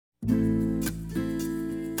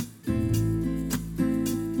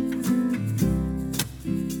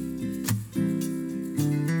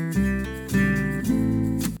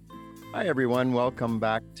Hi, everyone. Welcome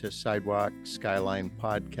back to Sidewalk Skyline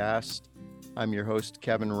Podcast. I'm your host,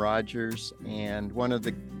 Kevin Rogers, and one of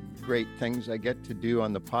the great things I get to do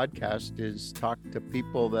on the podcast is talk to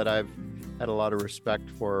people that I've had a lot of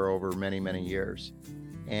respect for over many, many years.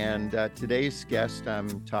 And today's guest,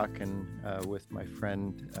 I'm talking with my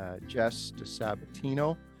friend, Jess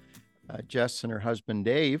Disabatino. Jess and her husband,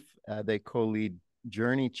 Dave, they co-lead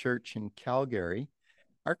Journey Church in Calgary.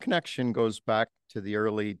 Our connection goes back to the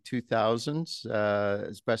early 2000s,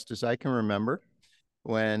 as best as I can remember,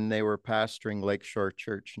 when they were pastoring Lakeshore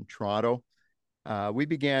Church in Toronto. We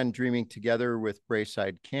began dreaming together with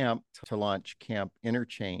Braeside Camp to launch Camp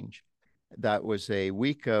Interchange. That was a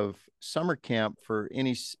week of summer camp for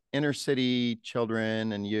inner city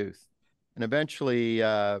children and youth. And eventually,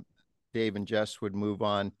 Dave and Jess would move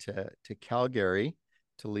on to Calgary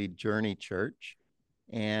to lead Journey Church.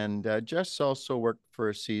 And Jess also worked for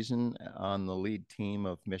a season on the lead team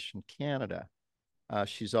of Mission Canada.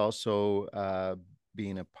 She's also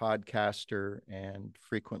been a podcaster and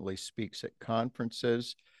frequently speaks at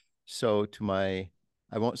conferences. So to my,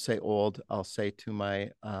 I won't say old, I'll say to my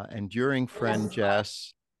enduring friend,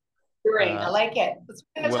 Jess. I like it.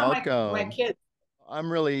 Welcome. My kids.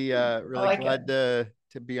 I'm really glad it.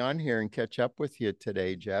 to be on here and catch up with you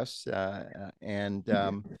today, Jess. Yeah, I'm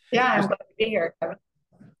glad to be here, Kevin.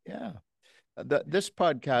 Yeah. This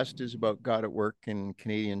podcast is about God at work in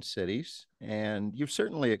Canadian cities, and you've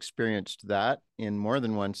certainly experienced that in more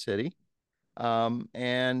than one city.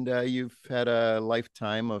 And you've had a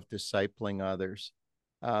lifetime of discipling others.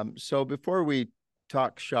 So before we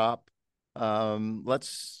talk shop,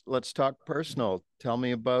 let's talk personal. Tell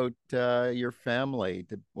me about your family.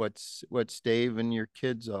 What's Dave and your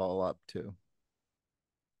kids all up to?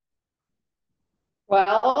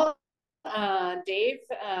 Well, Dave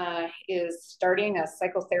is starting a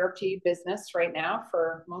psychotherapy business right now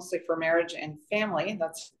mostly for marriage and family.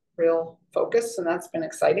 That's real focus, and that's been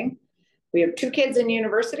exciting. We have 2 kids in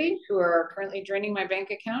university who are currently draining my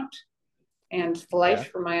bank account and the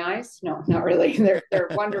life from my eyes. No, not really. They're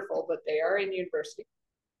wonderful, but they are in university.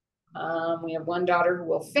 We have one daughter who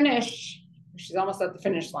will finish. She's almost at the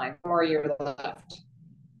finish line. 1 more year left.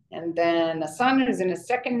 And then a son who's in his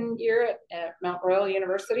 2nd year at Mount Royal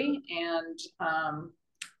University, and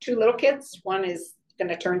 2 little kids. One is going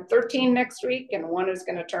to turn 13 next week, and one is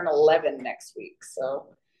going to turn 11 next week. So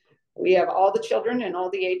we have all the children and all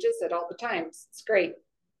the ages at all the times. It's great.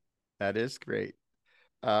 That is great.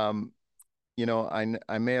 You know,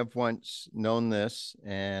 I may have once known this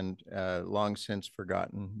and long since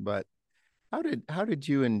forgotten, but how did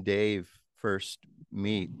you and Dave first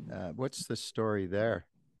meet? What's the story there?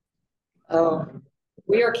 Oh,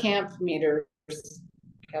 we are camp meeters,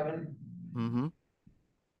 Kevin. Mm-hmm.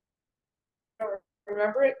 I don't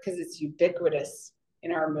remember it because it's ubiquitous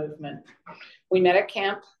in our movement. We met at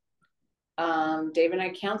camp. Dave and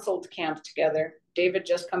I counseled camp together. Dave had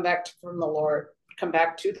just come back to the Lord,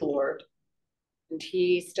 and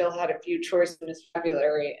he still had a few choices in his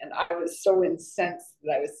vocabulary. And I was so incensed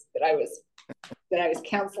that I was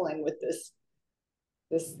counseling with this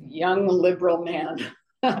young liberal man.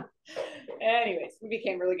 Anyways, we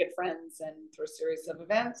became really good friends, and through a series of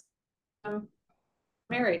events,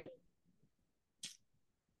 married.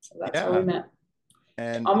 So that's where we met.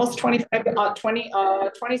 And almost 26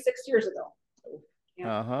 years ago. So,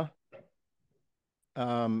 yeah.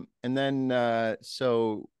 And then,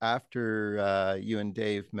 so after you and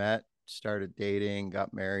Dave met, started dating,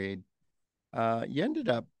 got married, you ended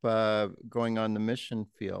up going on the mission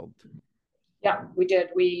field. Yeah, we did.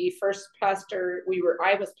 I was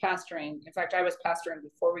pastoring. In fact, I was pastoring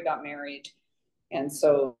before we got married. And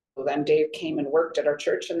so then Dave came and worked at our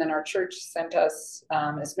church, and then our church sent us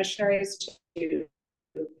as missionaries to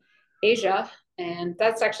Asia. And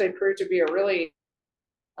that's actually proved to be a really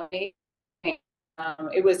amazing.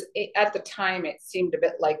 At the time, it seemed a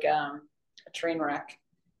bit like a train wreck.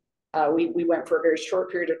 We went for a very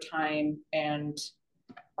short period of time, and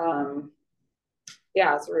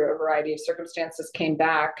through a variety of circumstances came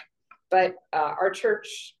back. But our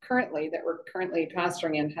church that we're currently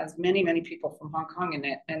pastoring in has many, many people from Hong Kong in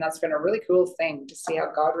it. And that's been a really cool thing to see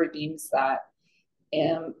how God redeems that.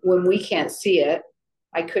 And when we can't see it,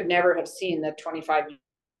 I could never have seen that 25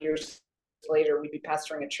 years later, we'd be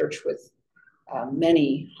pastoring a church with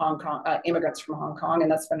many Hong Kong immigrants from Hong Kong.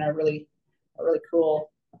 And that's been a really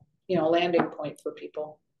cool, landing point for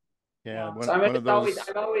people. Yeah. So I'm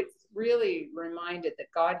always really reminded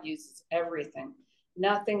that God uses everything.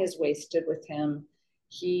 Nothing is wasted with him.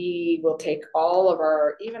 He will take all of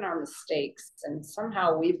even our mistakes, and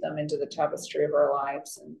somehow weave them into the tapestry of our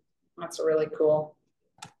lives. And that's a really cool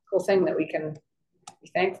thing that we can be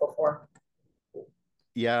thankful for.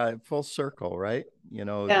 Yeah, full circle, right?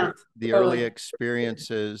 Yeah, The early totally.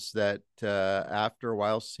 experiences that after a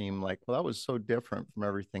while seem like, well, that was so different from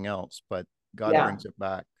everything else, but God Yeah. brings it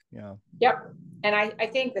back. Yeah. Yep. And I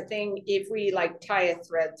think the thing, if we like tie a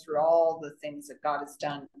thread through all the things that God has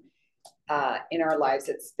done in our lives,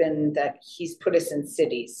 it's been that He's put us in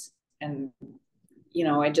cities. And,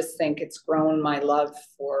 I just think it's grown my love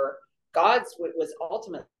for what was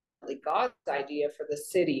ultimately God's idea for the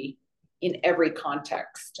city in every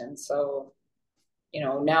context. And so,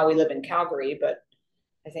 now we live in Calgary, but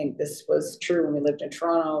I think this was true when we lived in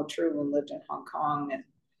Toronto, true when we lived in Hong Kong. And,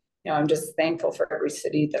 I'm just thankful for every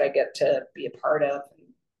city that I get to be a part of and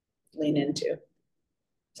lean into.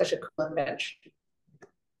 Such a cool invention.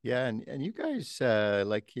 Yeah, and you guys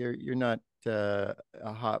like you're not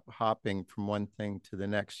hopping from one thing to the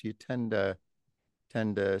next. You tend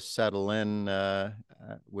to settle in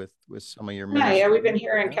with some of your Yeah, we've ministry. been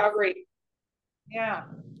here in Yeah. Calgary. Yeah,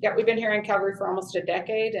 yeah, we've been here in Calgary for almost a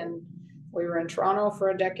decade, and we were in Toronto for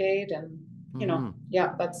a decade, and Mm-hmm.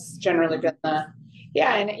 yeah, that's generally been the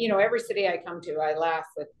yeah, and every city I come to, I laugh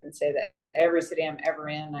with and say that every city I'm ever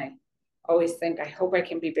in, I always think I hope I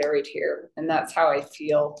can be buried here, and that's how I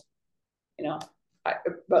feel, you know,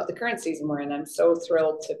 about the current season we're in. I'm so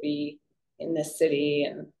thrilled to be in this city,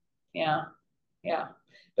 and yeah, yeah.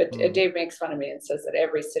 But Mm. Dave makes fun of me and says that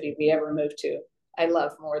every city we ever move to, I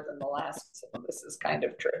love more than the last. So this is kind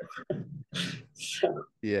of true. So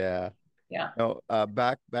Yeah. yeah. No,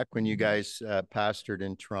 back when you guys pastored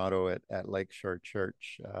in Toronto at Lakeshore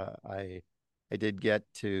Church, I did get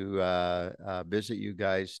to visit you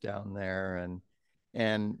guys down there,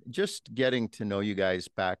 and just getting to know you guys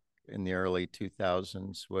back in the early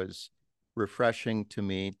 2000s was refreshing to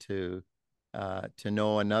me to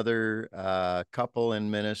know another couple in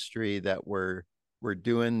ministry that were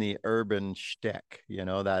doing the urban shtick,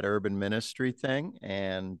 that urban ministry thing,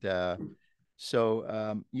 and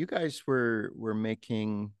so you guys were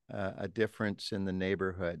making a difference in the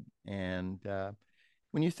neighborhood, and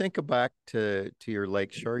when you think back to your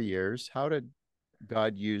Lakeshore years, how did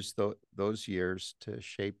God use those years to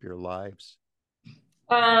shape your lives?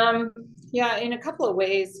 Um, yeah, in a couple of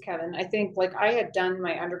ways, Kevin. I think like I had done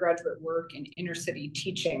my undergraduate work in inner city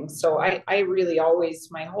teaching. So I really always,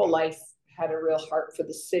 my whole life had a real heart for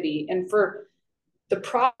the city and for the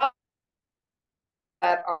problems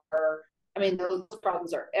that are, I mean, those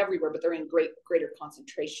problems are everywhere, but they're in greater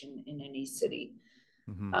concentration in any city.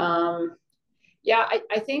 Hmm. Um, yeah,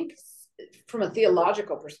 I think from a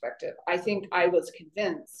theological perspective, I think I was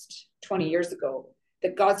convinced 20 years ago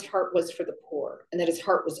that God's heart was for the poor and that his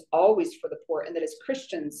heart was always for the poor. And that as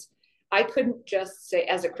Christians, I couldn't just say,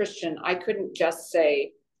 as a Christian, I couldn't just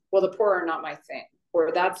say, well, the poor are not my thing,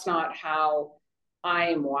 or that's not how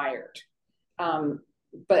I'm wired. Um,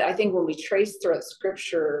 but I think when we trace throughout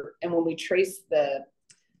scripture and when we trace the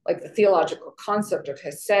theological concept of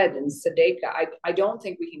Hesed and Tzedakah, I don't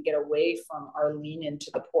think we can get away from our lean into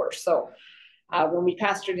the poor. So when we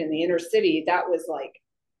pastored in the inner city, that was like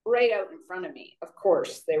right out in front of me. Of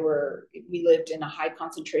course, we lived in a high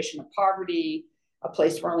concentration of poverty, a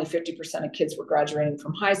place where only 50% of kids were graduating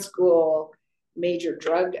from high school, major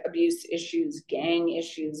drug abuse issues,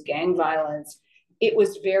 gang violence. It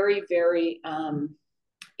was very, very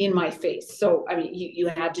in my face. So, I mean, you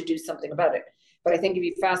had to do something about it. But I think if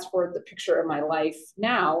you fast forward the picture of my life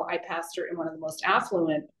now, I pastor in one of the most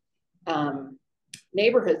affluent um,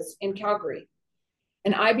 neighborhoods in Calgary.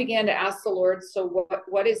 And I began to ask the Lord, so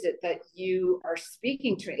what is it that you are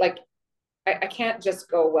speaking to me? Like, I can't just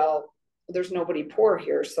go, well, there's nobody poor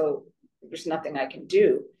here, so there's nothing I can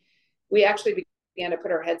do. We actually began to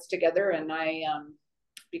put our heads together, and I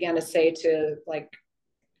began to say to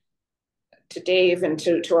Dave and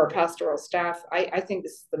to our pastoral staff, I think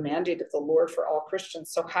this is the mandate of the Lord for all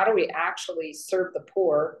Christians. So how do we actually serve the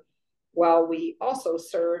poor while we also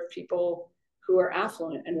serve people who are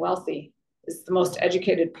affluent and wealthy? It's the most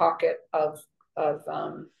educated pocket of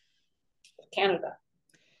Canada.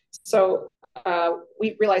 So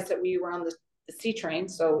we realized that we were on the C train.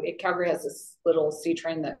 So Calgary has this little C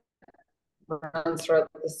train that runs throughout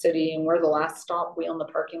the city, and we're the last stop. We own the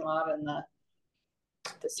parking lot and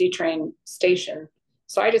the C train station.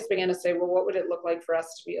 So I just began to say, well, what would it look like for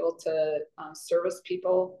us to be able to service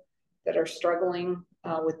people that are struggling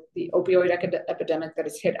with the opioid epidemic that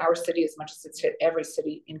has hit our city as much as it's hit every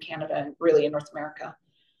city in Canada and really in North America.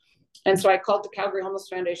 And so I called the Calgary Homeless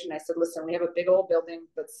Foundation. I said, listen, we have a big old building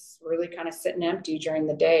that's really kind of sitting empty during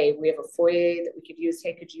the day. We have a foyer that we could use.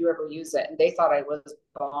 Hey, could you ever use it? And they thought I was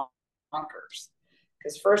bonkers.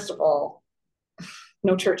 Because first of all,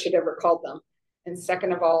 no church had ever called them. And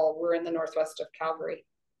second of all, we're in the northwest of Calgary.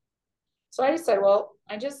 So I just said, well,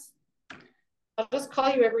 I'll just call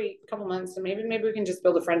you every couple months, and maybe we can just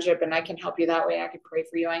build a friendship, and I can help you that way. I can pray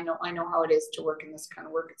for you. I know how it is to work in this kind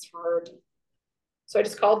of work. It's hard. So I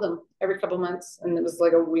just called them every couple months, and it was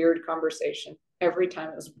like a weird conversation. Every time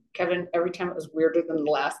it was Kevin, every time it was weirder than the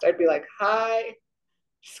last. I'd be like, hi,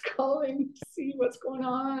 just calling to see what's going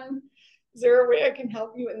on. Is there a way I can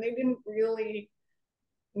help you? And they didn't really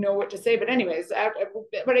know what to say. But anyways,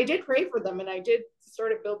 but I did pray for them, and I did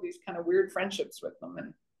sort of build these kind of weird friendships with them.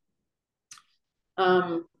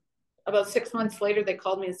 And about 6 months later, they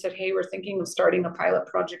called me and said, hey, we're thinking of starting a pilot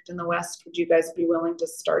project in the West. Would you guys be willing to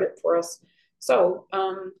start it for us? So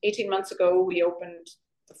 18 months ago, we opened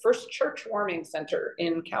the first church warming center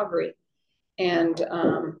in Calgary. And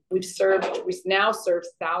we now serve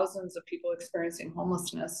thousands of people experiencing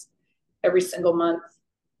homelessness every single month.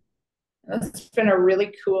 That's been a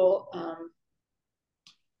really cool,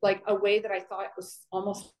 like a way that I thought was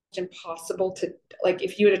almost impossible to, like,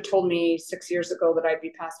 if you had told me 6 years ago that I'd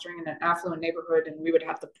be pastoring in an affluent neighborhood and we would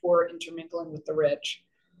have the poor intermingling with the rich,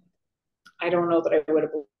 I don't know that I would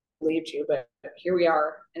have believed you, but here we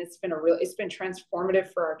are. And it's been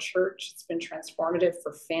transformative for our church. It's been transformative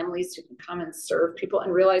for families who can come and serve people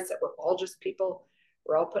and realize that we're all just people.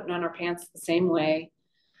 We're all putting on our pants the same way.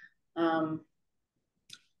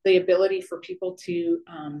 The ability for people to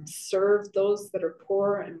serve those that are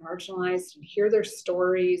poor and marginalized and hear their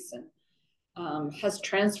stories, and has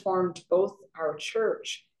transformed both our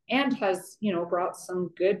church and has, brought some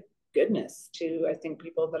goodness to, I think,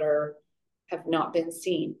 people that have not been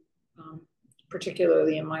seen,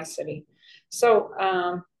 particularly in my city. So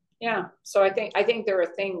so I think there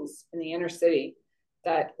are things in the inner city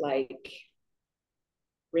that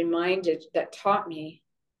taught me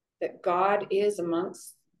that God is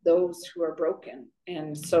amongst those who are broken.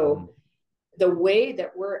 And so the way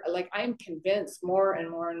that I'm convinced more and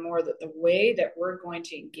more and more that the way that we're going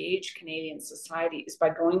to engage Canadian society is by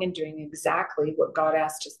going and doing exactly what God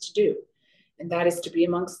asked us to do. And that is to be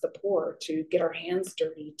amongst the poor, to get our hands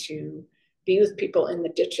dirty, to be with people in the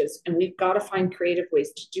ditches. And we've got to find creative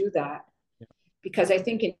ways to do that. Because I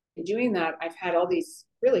think in doing that, I've had all these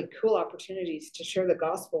really cool opportunities to share the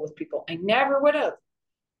gospel with people I never would have.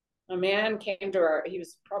 A man came to he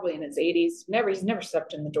was probably in his 80s. He's never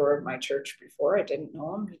stepped in the door of my church before. I didn't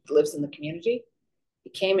know him. He lives in the community. He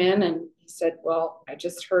came in and he said, well, I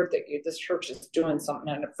just heard that this church is doing something.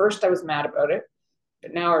 And at first I was mad about it,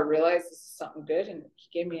 but now I realize this is something good. And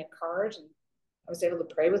he gave me a card and I was able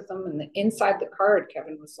to pray with them. And inside the card,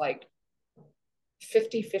 Kevin, was like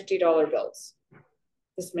 $50 bills.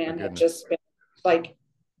 This man had just been like,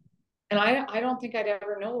 and I don't think I'd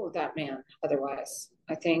ever know that man otherwise.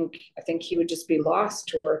 I think he would just be lost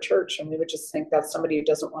to our church, and we would just think that's somebody who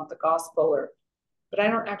doesn't want the gospel. But I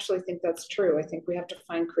don't actually think that's true. I think we have to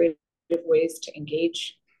find creative ways to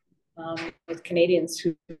engage with Canadians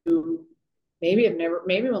who maybe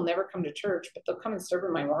will never come to church, but they'll come and serve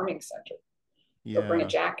in my warming center. Yeah. They'll bring a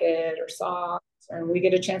jacket or socks, and we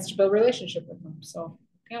get a chance to build a relationship with them. So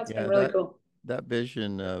it's been really cool. That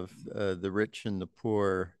vision of the rich and the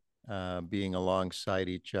poor being alongside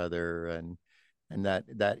each other, and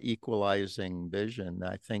that equalizing vision,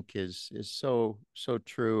 I think is so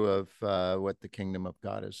true of what the kingdom of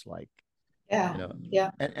God is like. Yeah.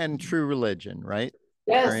 And true religion, right?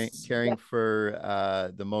 Yes. Caring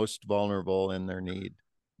for the most vulnerable in their need.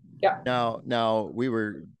 Yeah. Now we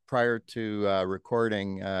were, prior to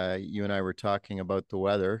recording, you and I were talking about the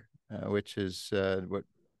weather, which is what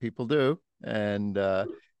people do. And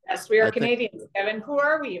yes, we are Canadians, Kevin. Who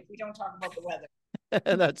are we if we don't talk about the weather?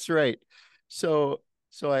 That's right. So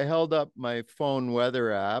I held up my phone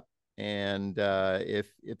weather app, and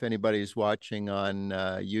if anybody's watching on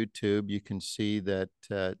YouTube, you can see that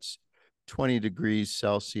it's 20 degrees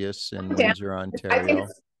Celsius in Windsor, Ontario. I think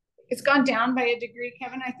it's gone down by a degree,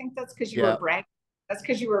 Kevin. I think that's because you were bragging. That's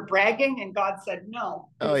because you were bragging, and God said no.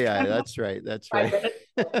 Oh yeah, that's right. That's right.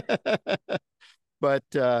 But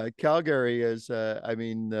Calgary is,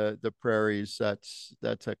 the prairies.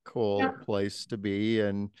 That's a cool place to be,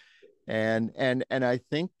 and I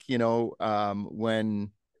think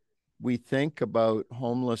when we think about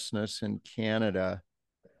homelessness in Canada,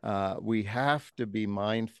 we have to be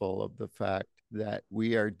mindful of the fact that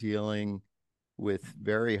we are dealing with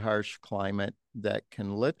very harsh climate that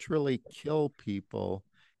can literally kill people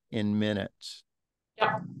in minutes.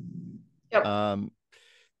 Yep.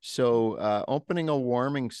 So opening a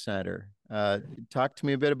warming center, talk to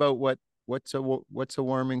me a bit about what's a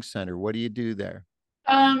warming center. What do you do there?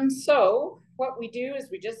 So what we do is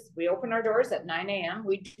we open our doors at 9 a.m.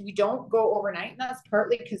 We don't go overnight, and that's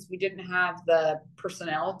partly because we didn't have the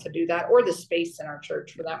personnel to do that, or the space in our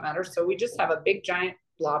church for that matter. So we just have a big giant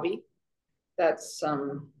lobby that's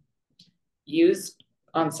used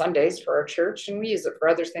on Sundays for our church, and we use it for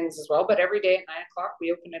other things as well. But every day at 9 o'clock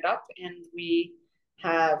we open it up, and we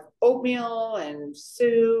have oatmeal and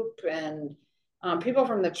soup, and people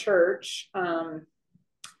from the church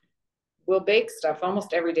will bake stuff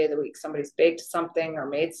almost every day of the week. Somebody's baked something or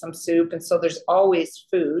made some soup, and so there's always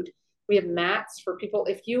food. We have mats for people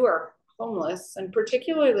if you are homeless, and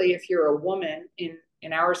particularly if you're a woman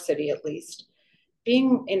in our city. At least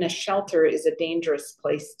being in a shelter is a dangerous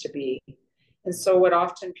place to be. And so what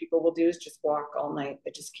often people will do is just walk all night.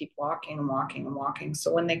 They just keep walking and walking and walking.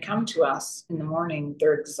 So when they come to us in the morning,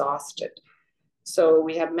 they're exhausted. So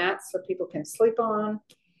we have mats that people can sleep on.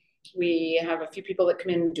 We have a few people that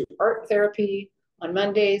come in and do art therapy. On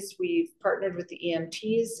Mondays, we've partnered with the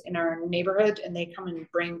EMTs in our neighborhood, and they come and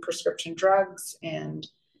bring prescription drugs, and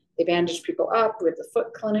they bandage people up. We have the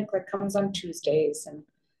foot clinic that comes on Tuesdays, and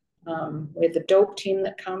we have the dope team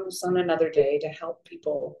that comes on another day to help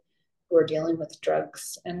people who are dealing with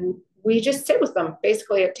drugs. And we just sit with them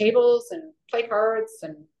basically at tables and play cards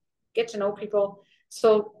and get to know people.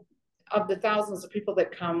 So of the thousands of people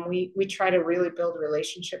that come, we try to really build a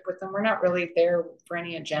relationship with them. We're not really there for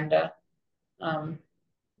any agenda.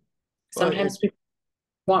 Sometimes people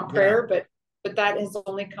want prayer, but that has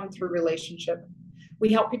only come through relationship. We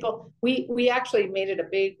help people. We actually made it a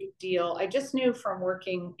big deal. I just knew from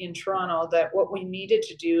working in Toronto that what we needed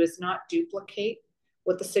to do is not duplicate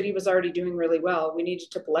what the city was already doing really well. We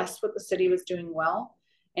needed to bless what the city was doing well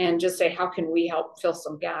and just say, how can we help fill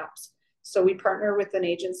some gaps? So we partner with an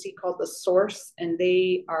agency called The Source, and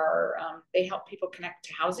they help people connect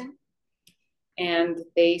to housing. And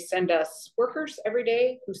they send us workers every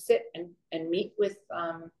day who sit and meet with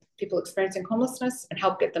people experiencing homelessness and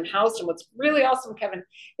help get them housed. And what's really awesome, Kevin,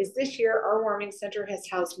 is this year our warming center has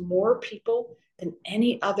housed more people than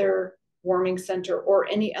any other warming center or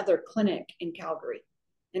any other clinic in Calgary.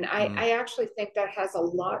 And I actually think that has a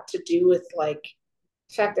lot to do with like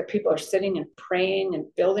the fact that people are sitting and praying and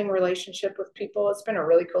building relationship with people. It's been a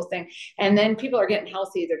really cool thing. And then people are getting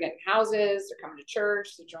healthy. They're getting houses, they're coming to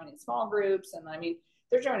church, they're joining small groups. And I mean,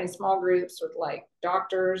 they're joining small groups with like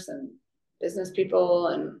doctors and business people.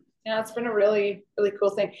 And yeah, it's been a really, really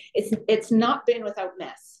cool thing. It's not been without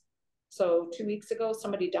mess. So 2 weeks ago,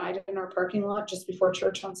 somebody died in our parking lot just before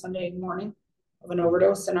church on Sunday morning of an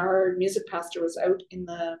overdose. And our music pastor was out in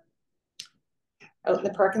the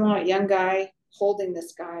parking lot, a young guy holding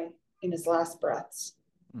this guy in his last breaths.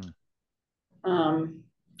 A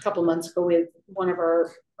couple months ago, we had one of our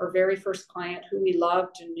very first client who we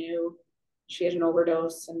loved and knew. She had an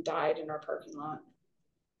overdose and died in our parking lot.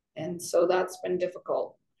 And so that's been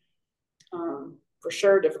difficult, for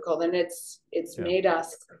sure difficult. And it's made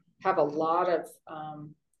us have a lot of,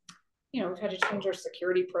 we've had to change our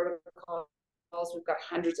security protocols. We've got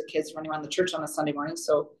hundreds of kids running around the church on a Sunday morning.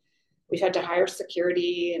 So we've had to hire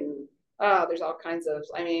security, and there's all kinds of,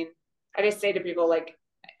 I just say to people, like,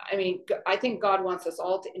 I think God wants us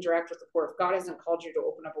all to interact with the poor. If God hasn't called you to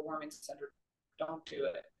open up a warming center, don't do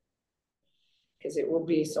it, because it will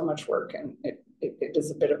be so much work, and it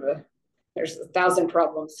is a bit of there's 1,000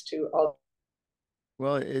 problems to all.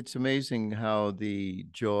 Well, it's amazing how the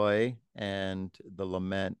joy and the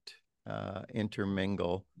lament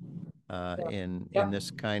intermingle in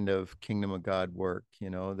this kind of kingdom of God work,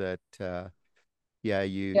 that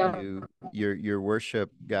your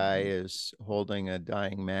worship guy is holding a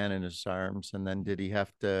dying man in his arms, and then did he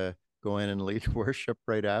have to go in and lead worship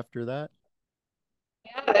right after that?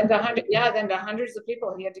 Then to hundreds of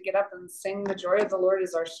people, he had to get up and sing "The joy of the Lord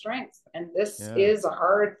is our strength." And this is a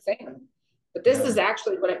hard thing, but this is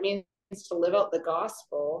actually what it means to live out the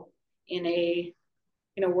gospel in a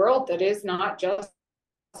world that is not just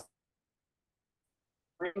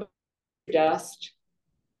dust,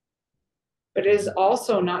 but it is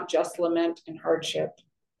also not just lament and hardship.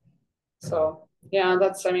 So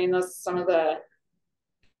that's some of the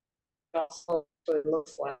gospel it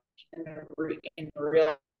looks like in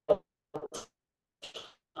real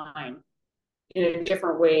time, in a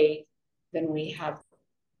different way than we have.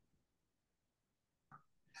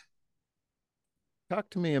 Talk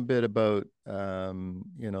to me a bit about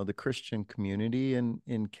the Christian community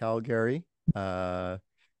in Calgary.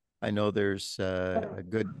 I know there's a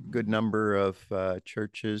good number of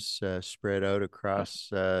churches spread out across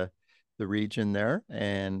the region there,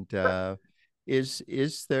 and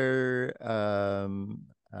is there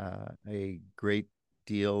a great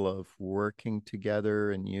deal of working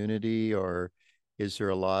together and unity, or is there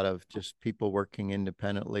a lot of just people working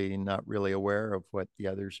independently and not really aware of what the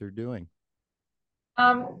others are doing?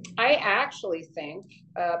 I actually think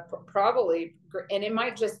probably, and it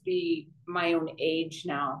might just be my own age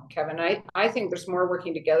now, Kevin. I think there's more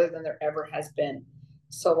working together than there ever has been.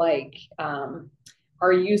 So like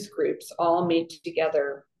our youth groups all meet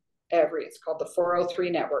together it's called the 403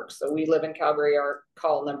 network. So we live in Calgary, our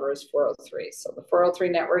call number is 403. So the 403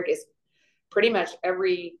 network is pretty much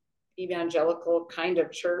every evangelical kind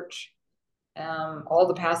of church. All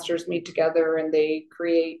the pastors meet together and they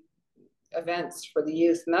create events for the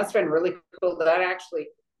youth, and that's been really cool. That actually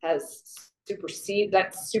has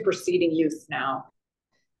superseding youth now.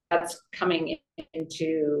 That's coming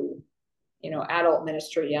into adult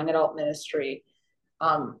ministry, young adult ministry.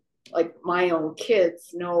 Like my own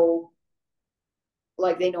kids know,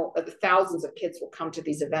 like they know the thousands of kids will come to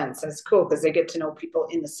these events, and it's cool because they get to know people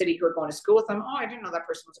in the city who are going to school with them. Oh, I didn't know that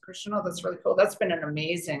person was a Christian. Oh, that's really cool. That's been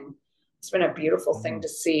it's been a beautiful thing to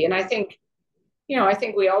see. And I think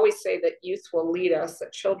we always say that youth will lead us,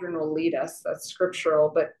 that children will lead us. That's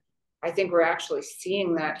scriptural, but I think we're actually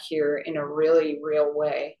seeing that here in a really real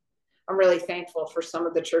way. I'm really thankful for some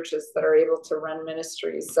of the churches that are able to run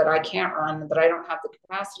ministries that I can't run, that I don't have the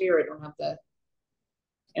capacity or I don't have the,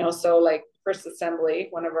 so like First Assembly,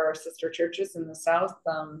 one of our sister churches in the South,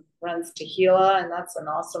 runs Tehillah, and that's an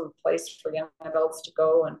awesome place for young adults to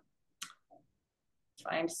go and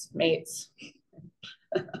find mates.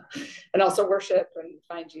 And also worship and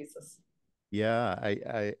find Jesus. Yeah,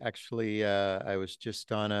 I actually I was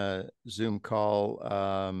just on a Zoom call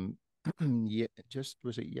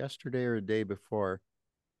was it yesterday or the day before?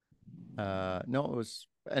 No, it was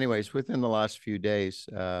anyways within the last few days.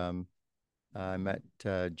 I met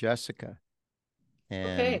Jessica,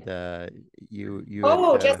 and you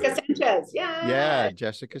had Jessica Sanchez. yeah,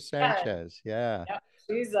 Jessica Sanchez. Yeah.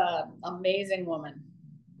 She's an amazing woman.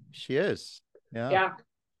 She is. Yeah. Yeah.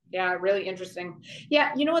 Yeah, really interesting.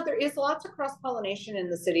 Yeah, you know what? There is lots of cross-pollination in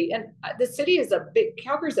the city. And the city is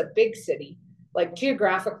Calgary's a big city. Like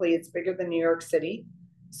geographically, it's bigger than New York City.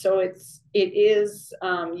 So it is,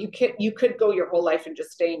 you could go your whole life and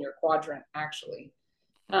just stay in your quadrant, actually.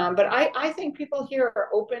 But I think people here are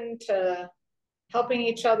open to helping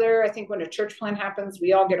each other. I think when a church plant happens,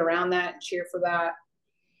 we all get around that and cheer for that.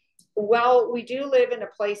 Well, we do live in a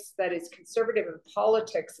place that is conservative in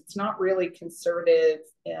politics. It's not really conservative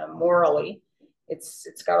morally.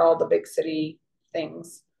 It's got all the big city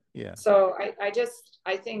things. Yeah. So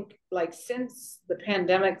I think like since the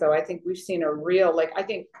pandemic though, I think we've seen a real, like, I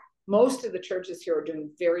think most of the churches here are doing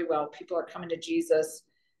very well. People are coming to Jesus.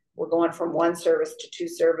 We're going from one service to two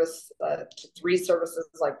service to three services.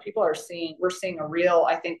 Like we're seeing a real,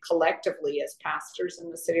 I think collectively as pastors in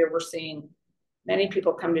the city, we're seeing many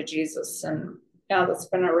people come to Jesus, and yeah, it's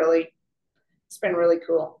been really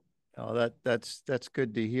cool. Oh, that's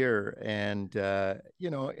good to hear. And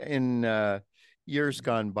in years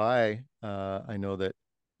gone by, I know that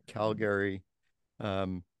Calgary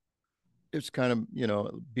it's kind of,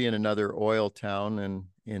 being another oil town, and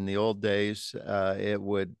in the old days, it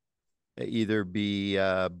would either be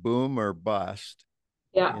boom or bust.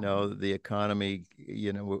 Yeah. The economy,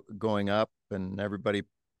 going up and everybody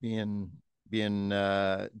being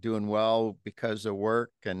doing well because of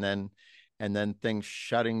work, and then things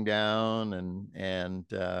shutting down, and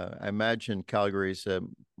I imagine Calgary's a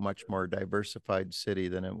much more diversified city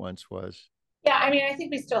than it once was. Yeah, I mean, I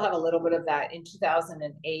think we still have a little bit of that. In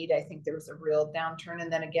 2008, I think there was a real downturn,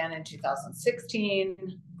 and then again in 2016,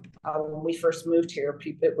 when we first moved here,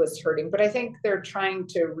 it was hurting. But I think they're trying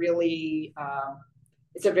to really.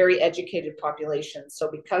 It's a very educated population,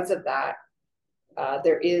 so because of that,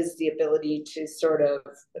 there is the ability to sort of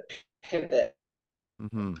pivot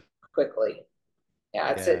quickly.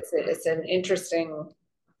 Yeah, it's an interesting.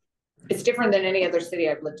 It's different than any other city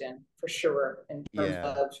I've lived in, for sure, in terms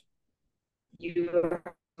of you're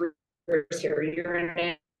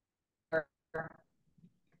an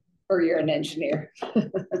or you're an engineer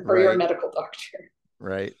or you're a medical doctor.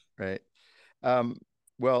 Right.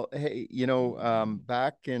 Well, hey,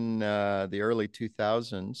 back in the early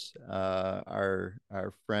 2000s,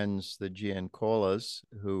 our friends, the Giancolas,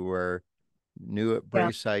 who were new at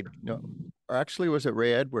Braeside, or actually was it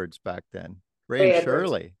Ray Edwards back then? Ray and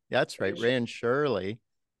Shirley. That's right. Ray and Shirley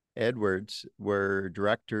Edwards were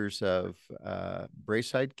directors of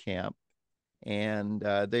Braeside Camp, and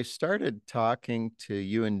they started talking to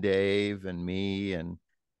you and Dave and me and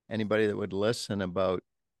anybody that would listen about,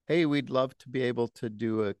 hey, we'd love to be able to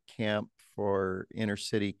do a camp for inner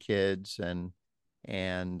city kids,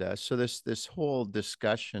 and so this whole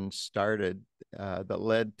discussion started that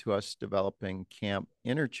led to us developing Camp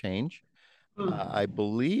Interchange, I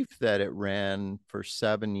believe that it ran for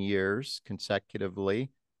 7 years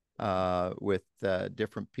consecutively, with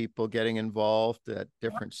different people getting involved at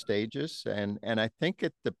different stages. And I think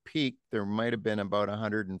at the peak, there might have been about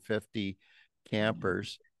 150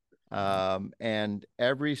 campers. And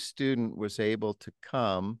every student was able to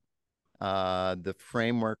come. The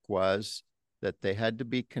framework was that they had to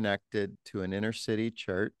be connected to an inner city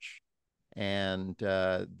church, and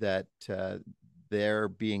that their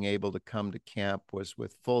being able to come to camp was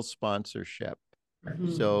with full sponsorship.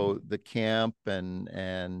 So the camp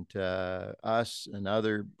and us and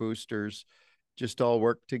other boosters just all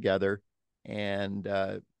worked together and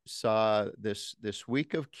saw this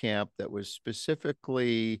week of camp that was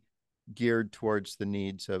specifically geared towards the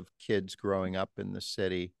needs of kids growing up in the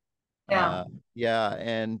city. Yeah. Yeah,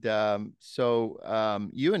 and so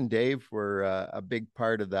you and Dave were a big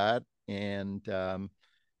part of that. And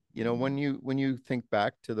when you think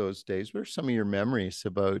back to those days, what are some of your memories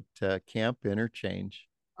about Camp Interchange?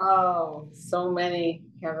 Oh, so many,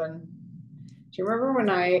 Kevin. Do you remember when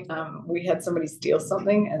we had somebody steal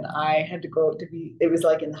something and I had to go out it was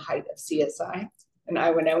like in the height of CSI, and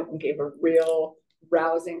I went out and gave a real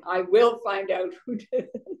rousing, I will find out who did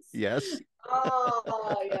this. Yes,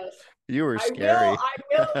 Oh, yes. you were I will, scary.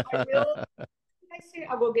 I will. I say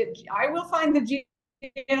I will find the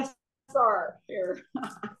GSR here.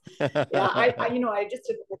 Yeah, I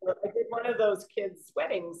just I did one of those kids'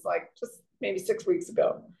 weddings like just maybe 6 weeks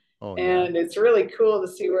ago. Oh yeah. And it's really cool to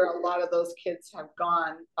see where a lot of those kids have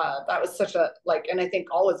gone. That was such a and I think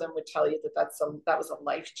all of them would tell you that that was a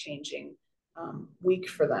life-changing week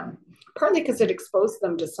for them. Partly because it exposed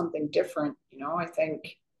them to something different. I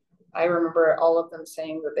think I remember all of them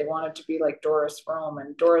saying that they wanted to be like Doris Rome,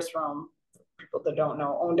 and Doris Rome, people that don't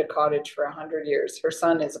know, owned a cottage for 100 years. Her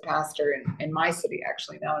son is a pastor in my city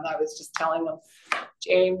actually now. And I was just telling them,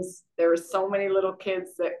 James, there were so many little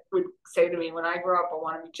kids that would say to me, when I grow up, I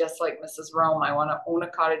want to be just like Mrs. Rome. I want to own a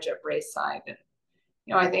cottage at Braeside. And,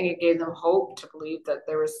 I think it gave them hope to believe that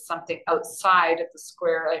there was something outside of the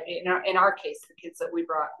square. In our case, the kids that we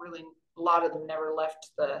brought, really, a lot of them never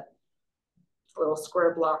left the little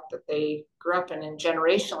square block that they grew up in. And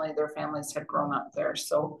generationally, their families had grown up there.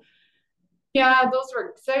 So yeah, those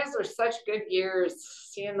were such good years,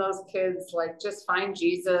 seeing those kids like just find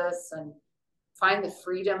Jesus and find the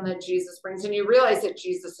freedom that Jesus brings. And you realize that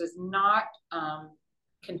Jesus is not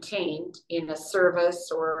contained in a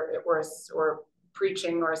service or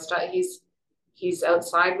preaching or a study. He's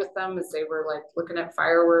outside with them as they were like looking at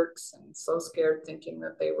fireworks and so scared, thinking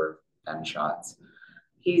that they were gunshots.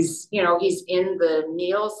 He's in the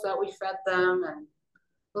meals that we fed them, and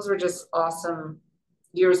those were just awesome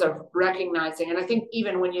years of recognizing. And I think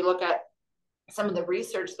even when you look at some of the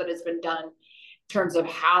research that has been done in terms of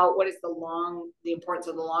what is the importance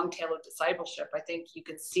of the long tail of discipleship, I think you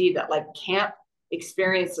can see that like camp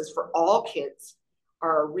experiences for all kids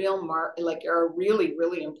are a real are really,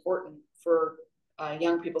 really important for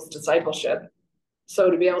young people's discipleship.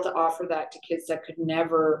 So to be able to offer that to kids that could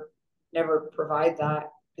never provide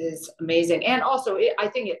that is amazing. And also,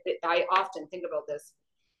 I often think about this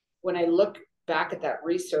when I look back at that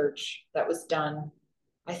research that was done.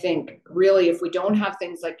 I think really, if we don't have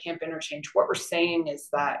things like Camp Interchange, what we're saying is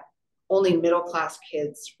that only middle-class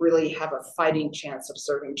kids really have a fighting chance of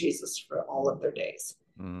serving Jesus for all of their days.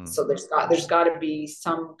 So there's got to be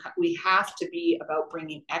we have to be about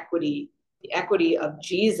bringing the equity of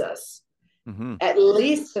Jesus, at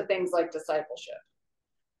least to things like discipleship.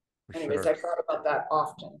 For Anyways, sure. I've thought about that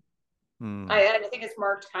often. I think it's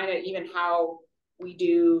marked kind of even how we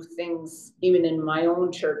do things, even in my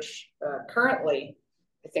own church currently.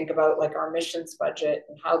 I think about like our missions budget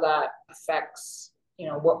and how that affects,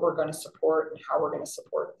 what we're going to support and how we're going to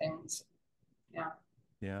support things.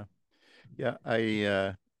 Yeah.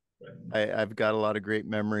 I've got a lot of great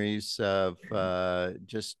memories of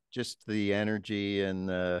just the energy and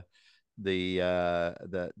the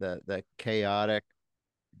chaotic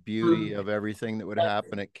beauty of everything that would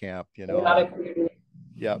happen at camp.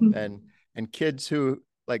 Yeah, and kids who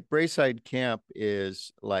like Braeside Camp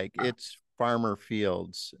is like it's farmer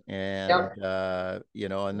fields and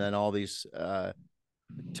and then all these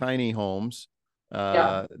tiny homes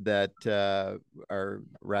that are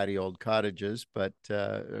ratty old cottages, but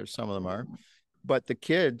some of them are. But the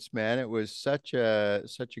kids, man, it was such a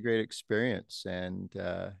great experience. And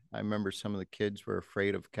I remember some of the kids were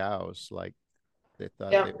afraid of cows, like they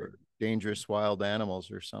thought they were dangerous wild animals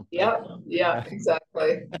or something. Yeah,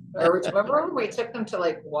 exactly. Or remember when we took them to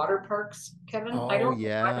like water parks, Kevin? Oh,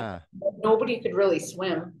 yeah. Nobody could really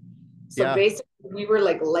swim. So basically we were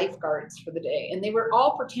like lifeguards for the day, and they were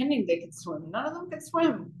all pretending they could swim. None of them could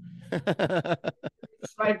swim.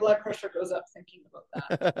 My blood pressure goes up thinking about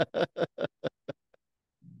that.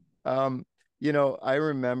 Um, I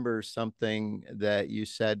remember something that you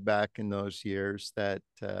said back in those years that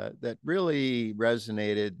really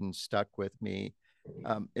resonated and stuck with me.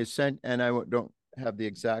 And don't have the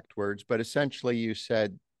exact words, but essentially you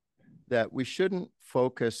said that we shouldn't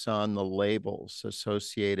focus on the labels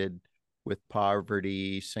associated with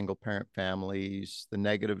poverty, single parent families, the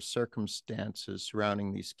negative circumstances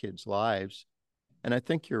surrounding these kids' lives. And I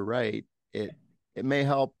think you're right. It may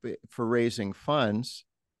help for raising funds,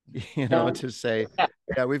 Yeah. to say, Yeah.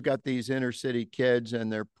 yeah, we've got these inner city kids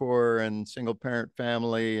and they're poor and single parent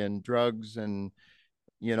family and drugs and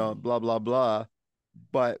blah blah blah.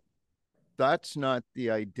 But that's not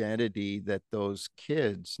the identity that those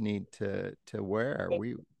kids need to wear.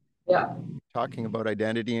 We Yeah. talking about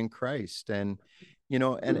identity in Christ, and we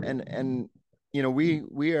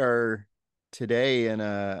are today in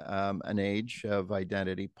an age of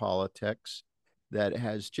identity politics that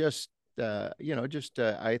has just I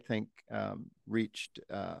think reached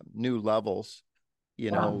new levels.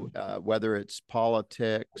 Yeah. Whether it's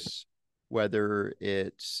politics, whether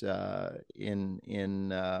it's in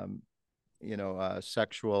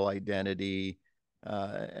sexual identity,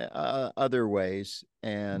 other ways.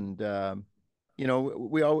 And, there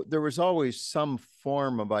was always some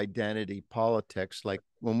form of identity politics. Like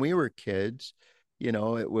when we were kids,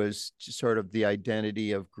 it was just sort of the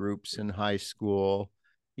identity of groups in high school,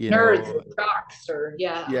 Nerds or jocks or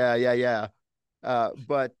yeah. yeah, yeah, yeah.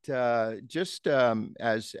 But just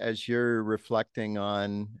as you're reflecting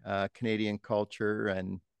on Canadian culture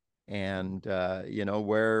and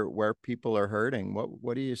where people are hurting,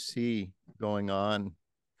 what do you see going on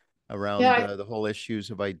around Yeah. the whole issues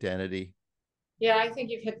of identity? Yeah, I think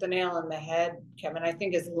you've hit the nail on the head, Kevin. I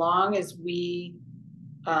think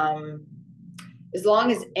um, as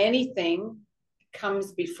long as anything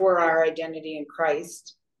comes before our identity in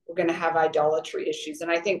Christ, we're going to have idolatry issues.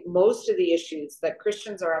 And I think most of the issues that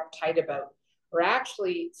Christians are uptight about are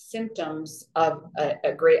actually symptoms of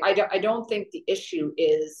a great. I don't think the issue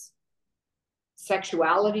is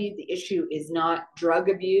sexuality. The issue is not drug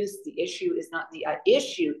abuse. The issue is not the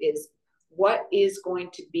issue is what is going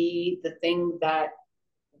to be the thing that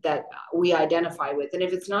we identify with. And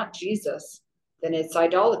if it's not Jesus, then it's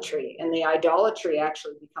idolatry, and the idolatry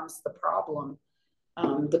actually becomes the problem.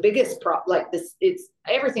 The biggest problem, like this, it's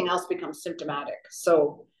everything else becomes symptomatic.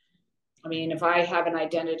 So, I mean, if I have an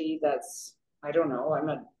identity that's, I don't know,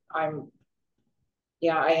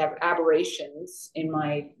 yeah, I have aberrations in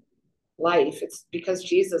my life. It's because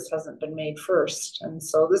Jesus hasn't been made first. And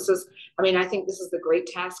so I think this is the great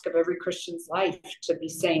task of every Christian's life, to be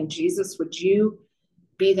saying, Jesus, would you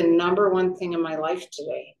be the number one thing in my life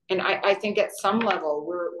today? And I think at some level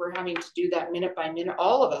we're having to do that minute by minute.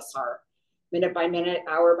 All of us are, minute by minute,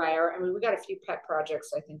 hour by hour. I mean, we got a few pet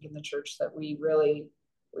projects, I think, in the church that we really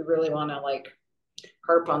want to like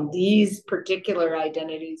harp on these particular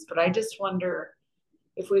identities. But I just wonder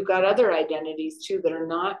if we've got other identities too that are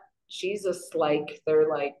not Jesus like. They're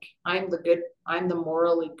like, I'm the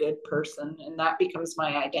morally good person, and that becomes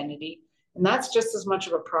my identity. And that's just as much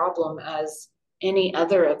of a problem as any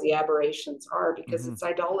other of the aberrations are, because it's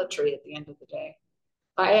idolatry at the end of the day.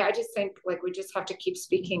 I just think like we just have to keep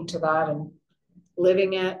speaking to that and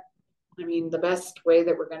living it. I mean, the best way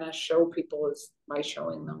that we're going to show people is by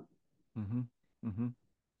showing them. Mm-hmm. Mm-hmm.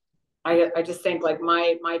 I just think like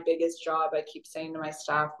my biggest job, I keep saying to my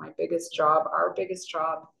staff, our biggest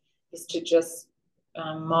job is to just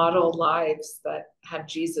model lives that have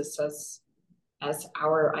Jesus as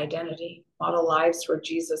our identity, model lives where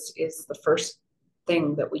Jesus is the first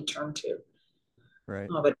thing that we turn to. Right.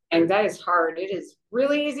 And that is hard. It is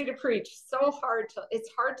really easy to preach. It's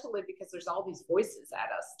hard to live because there's all these voices at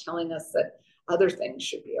us telling us that other things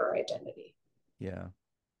should be our identity. Yeah.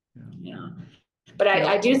 Yeah. But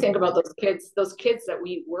I do think about those kids that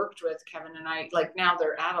we worked with, Kevin and I, like now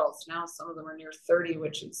they're adults. Now some of them are near 30,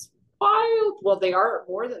 which is wild. Well, they are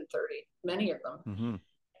more than 30, many of them. Mm-hmm.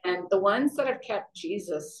 And the ones that have kept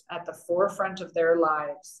Jesus at the forefront of their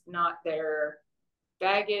lives, not their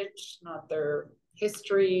baggage, not their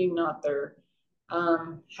history, not their,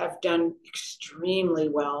 have done extremely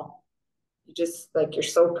well. You just like, you're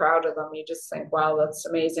so proud of them. You just think, wow, that's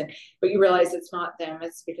amazing. But you realize it's not them.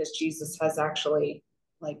 It's because Jesus has actually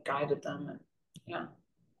like guided them. And yeah.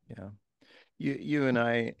 Yeah. You and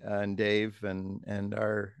I and Dave and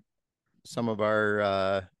some of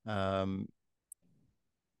our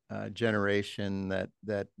generation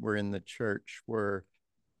that were in the church were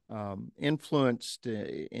influenced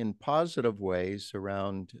in positive ways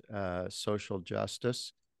around social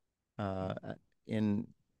justice in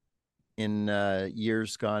in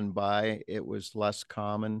years gone by, it was less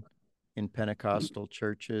common in Pentecostal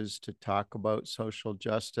churches to talk about social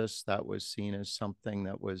justice. That was seen as something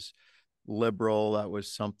that was liberal. That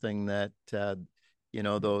was something that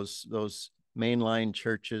those mainline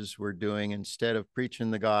churches were doing instead of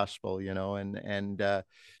preaching the gospel. And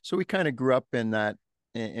so we kind of grew up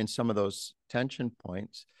in some of those tension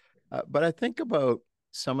points. But I think about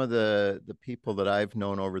some of the people that I've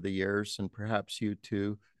known over the years, and perhaps you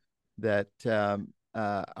too, that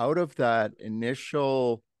out of that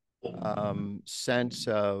initial sense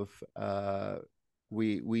of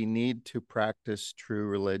we need to practice true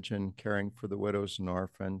religion, caring for the widows and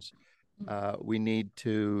orphans. We need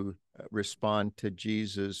to respond to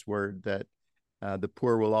Jesus' word that the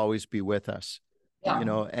poor will always be with us.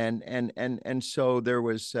 Yeah. And so there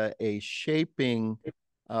was a shaping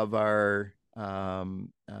of our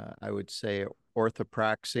I would say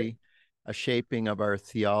orthopraxy, a shaping of our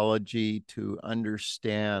theology to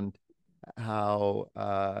understand how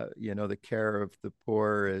the care of the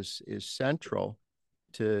poor is central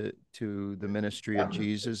to the ministry of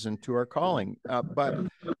Jesus and to our calling.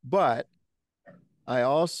 But I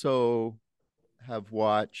also have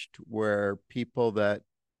watched where people that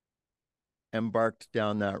embarked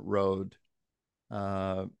down that road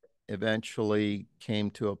eventually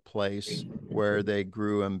came to a place where they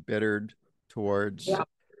grew embittered towards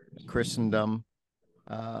Christendom,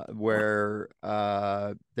 where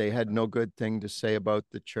they had no good thing to say about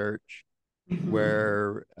the church,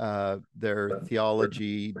 where their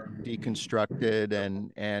theology deconstructed,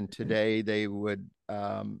 and today they would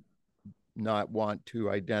not want to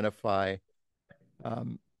identify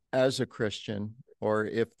as a Christian, or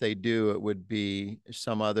if they do, it would be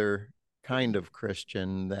some other kind of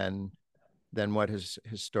Christian than what has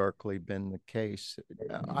historically been the case.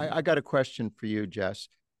 I got a question for you, Jess.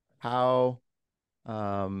 How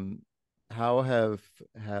have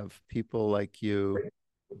people like you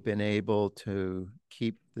been able to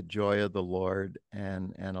keep the joy of the Lord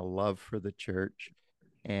and a love for the church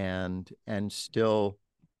and still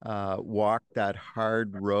walk that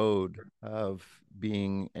hard road of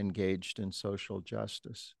being engaged in social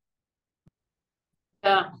justice?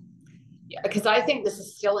 Yeah, because I think this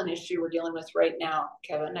is still an issue we're dealing with right now,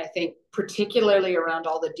 Kevin. I think particularly around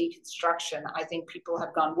all the deconstruction, I think people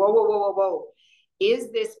have gone, whoa, whoa, whoa, whoa, whoa. Is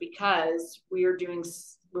this because we're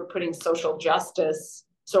putting social justice?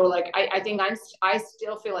 So like, I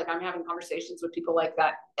still feel like I'm having conversations with people like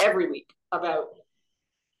that every week about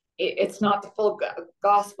it's not the full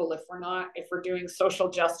gospel if we're doing social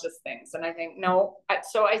justice things. And I think, no.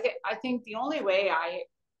 So I think the only way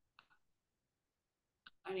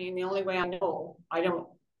the only way I don't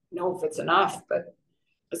know if it's enough, but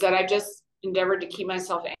is that I just endeavored to keep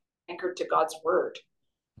myself anchored to God's word.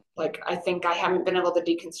 Like, I think I haven't been able to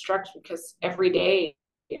deconstruct because every day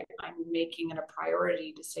I'm making it a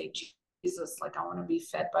priority to say, Jesus, like, I want to be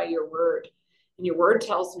fed by your word. And your word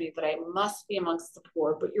tells me that I must be amongst the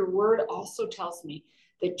poor, but your word also tells me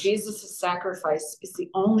that Jesus' sacrifice is the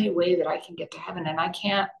only way that I can get to heaven. And I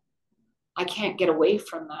can't get away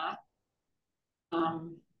from that.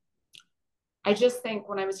 I just think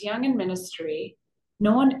when I was young in ministry,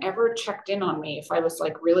 no one ever checked in on me if I was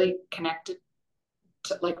like really connected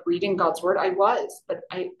to like reading God's word. I was, but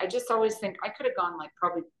I just always think I could have gone like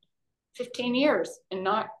probably 15 years and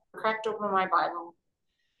not cracked open my Bible.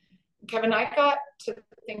 Kevin, I got to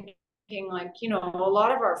thinking like, a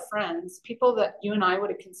lot of our friends, people that you and I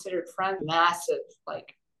would have considered friends, massive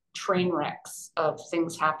like train wrecks of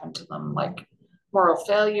things happen to them, like moral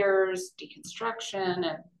failures, deconstruction.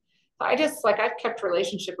 And I just like, I've kept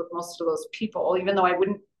relationship with most of those people, even though I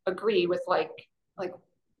wouldn't agree with like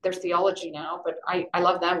their theology now, but I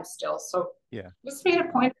love them still. So yeah, just made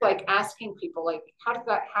a point of like asking people like, how did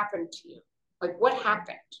that happen to you? Like, what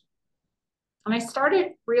happened? And I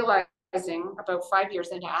started realizing about 5 years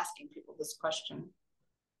into asking people this question.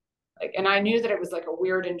 Like, and I knew that it was like a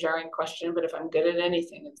weird and jarring question, but if I'm good at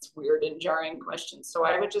anything, it's weird and jarring questions. So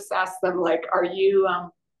I would just ask them like, are you,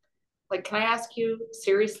 like, can I ask you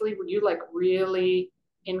seriously, were you like really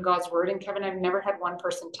in God's word? And Kevin, I've never had one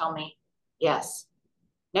person tell me yes.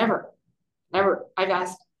 Never.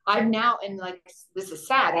 I've now, and like, this is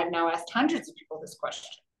sad, I've now asked hundreds of people this question.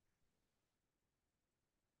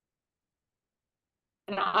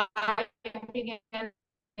 And I began to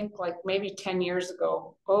think like maybe 10 years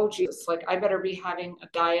ago, oh Jesus, like I better be having a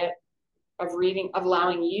diet of reading, of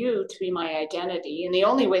allowing you to be my identity. And the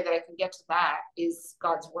only way that I can get to that is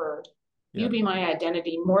God's word. Yeah. You be my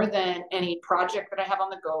identity more than any project that I have on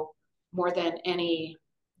the go, more than any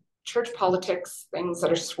church politics, things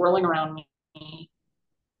that are swirling around me,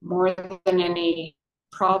 more than any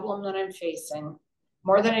problem that I'm facing,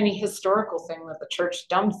 more than any historical thing that the church,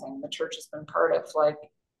 dumb thing the church has been part of. Like,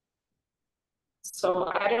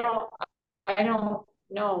 so I don't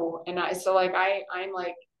know. And I'm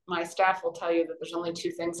like, my staff will tell you that there's only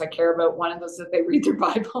two things I care about. One of those is that they read their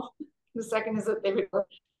Bible. The second is that they would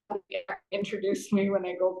introduce me when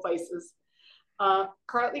I go places.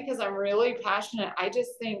 Partly because I'm really passionate. I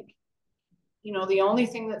just think, the only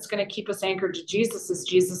thing that's going to keep us anchored to Jesus is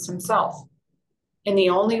Jesus himself. And the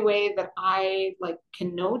only way that I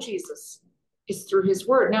can know Jesus is through his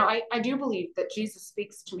word. Now, I do believe that Jesus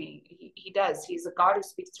speaks to me. He does. He's a God who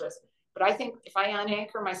speaks to us. But I think if I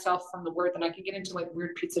unanchor myself from the word, then I can get into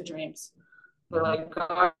weird pizza dreams. They're like,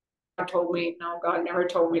 God told me, no, God never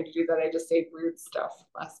told me to do that. I just ate weird stuff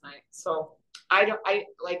last night. So I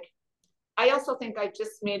also think I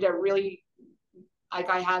just made a really,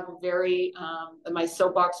 I have a very, my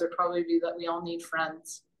soapbox would probably be that we all need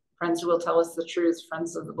friends who will tell us the truth,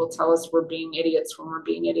 friends that will tell us we're being idiots when we're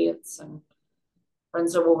being idiots, and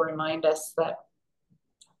friends that will remind us that,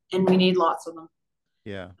 and we need lots of them.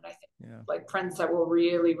 Yeah. And I think friends that will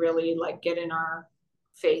really, really get in our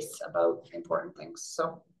face about important things.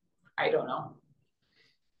 So I don't know.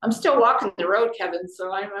 I'm still walking the road, Kevin.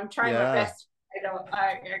 So I'm trying my best.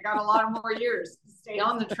 I got a lot more years to stay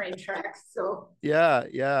on the train tracks. So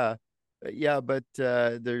yeah. But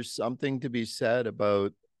there's something to be said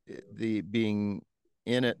about the being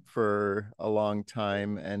in it for a long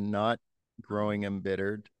time and not growing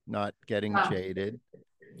embittered, not getting jaded,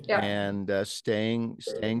 and staying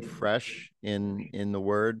fresh in the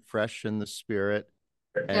word, fresh in the spirit,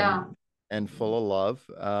 and full of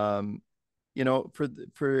love.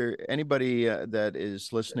 For anybody that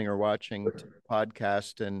is listening or watching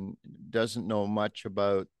podcast and doesn't know much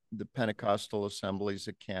about the Pentecostal Assemblies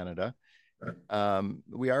of Canada,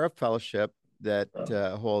 we are a fellowship that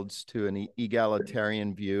holds to an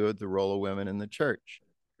egalitarian view of the role of women in the church.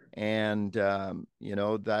 And when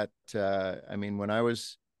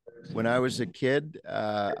I was a kid,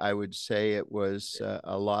 I would say it was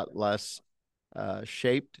a lot less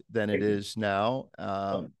shaped than it is now.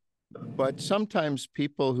 But sometimes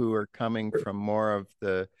people who are coming from more of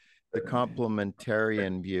the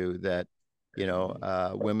complementarian view that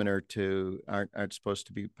women aren't supposed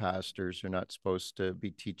to be pastors, are not supposed to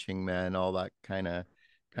be teaching men, all that kind of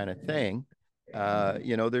thing.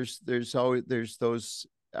 There's those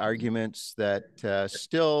arguments that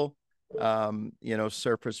still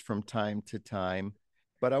surface from time to time.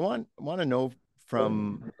 But I want to know,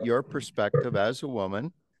 from your perspective as a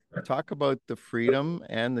woman, talk about the freedom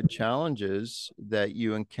and the challenges that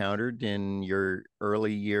you encountered in your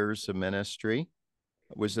early years of ministry.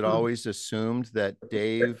 Was it always assumed that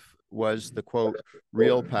Dave was the quote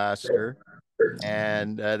real pastor,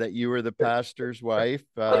 and that you were the pastor's wife?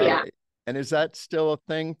 And is that still a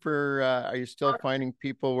thing for? Are you still finding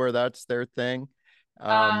people where that's their thing?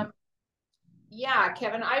 Yeah,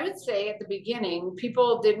 Kevin, I would say at the beginning,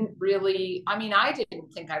 people didn't really, I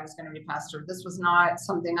didn't think I was going to be a pastor. This was not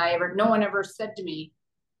something no one ever said to me,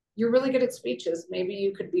 you're really good at speeches. Maybe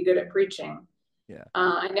you could be good at preaching. Yeah.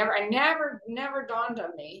 I never dawned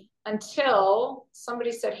on me until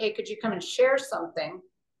somebody said, hey, could you come and share something?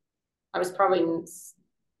 I was probably,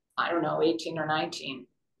 18 or 19.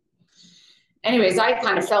 Anyways, I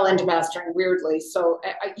kind of fell into pastoring weirdly. So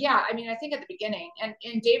I think at the beginning,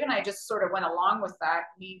 and Dave and I just sort of went along with that.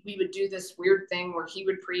 We would do this weird thing where he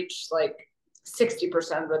would preach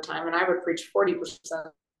 60% of the time, and I would preach 40%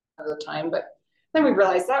 of the time. But then we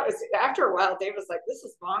realized that was, after a while, Dave was like, this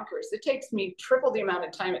is bonkers. It takes me triple the amount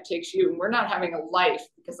of time it takes you, and we're not having a life,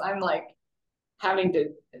 because I'm having to.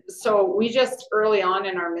 So we just, early on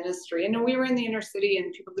in our ministry, and we were in the inner city,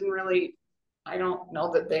 and people didn't really, I don't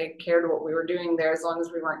know that they cared what we were doing there, as long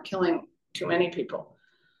as we weren't killing too many people.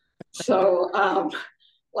 So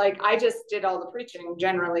I just did all the preaching,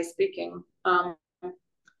 generally speaking. And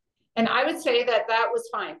I would say that was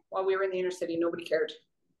fine while we were in the inner city. Nobody cared.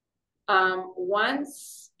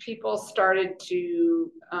 Once people started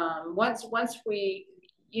to, once we,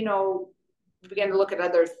 began to look at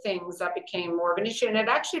other things, that became more of an issue. And it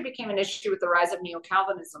actually became an issue with the rise of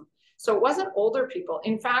neo-Calvinism. So it wasn't older people.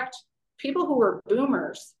 In fact, people who were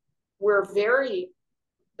boomers were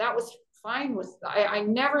that was fine with, I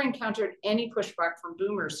never encountered any pushback from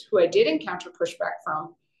boomers. Who I did encounter pushback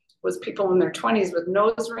from was people in their 20s with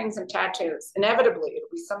nose rings and tattoos. Inevitably, it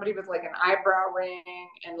would be somebody with an eyebrow ring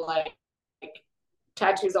and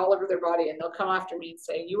tattoos all over their body, and they'll come after me and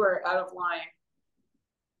say, you are out of line.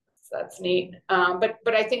 So that's neat.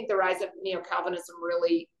 But I think the rise of neo-Calvinism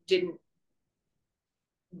really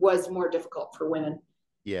was more difficult for women.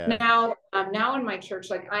 Yeah. Now in my church,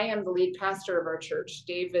 like I am the lead pastor of our church.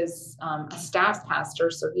 Dave is a staff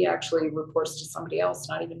pastor, so he actually reports to somebody else,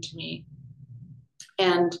 not even to me.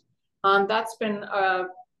 And that's been a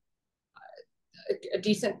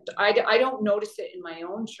decent. I don't notice it in my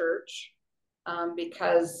own church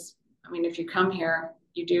because I mean, if you come here,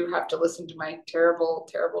 you do have to listen to my terrible,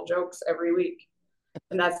 terrible jokes every week,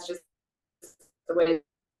 and that's just the way.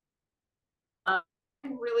 I'm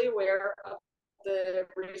really aware of the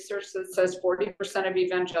research that says 40% of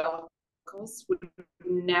evangelicals would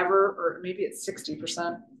never, or maybe it's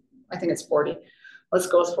 60%. I think it's 40. Let's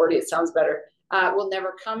go with 40. It sounds better. Will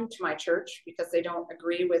never come to my church because they don't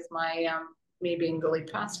agree with my me being the lead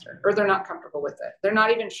pastor, or they're not comfortable with it. They're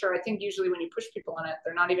not even sure. I think usually when you push people on it,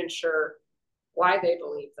 they're not even sure why they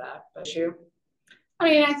believe that. But I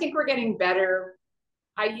mean, I think we're getting better.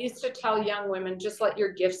 I used to tell young women, just let your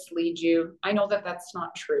gifts lead you. I know that that's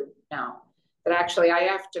not true now. That actually I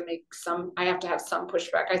have to have some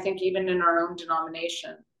pushback. I think even in our own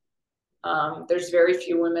denomination, there's very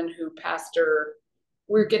few women who pastor.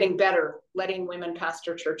 We're getting better letting women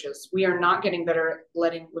pastor churches. We are not getting better at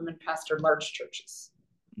letting women pastor large churches.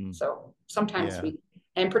 So sometimes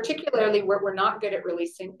and particularly where we're not good at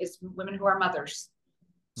releasing is women who are mothers.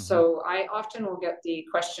 So I often will get the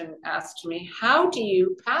question asked to me, how do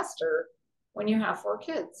you pastor when you have 4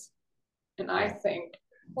 kids? And I think,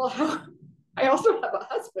 well, I also have a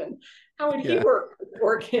husband. How would he work with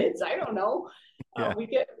 4 kids? I don't know. We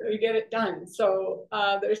get it done. So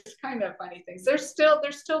there's kind of funny things. There's still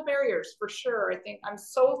barriers for sure. I think I'm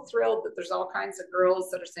so thrilled that there's all kinds of girls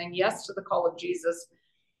that are saying yes to the call of Jesus.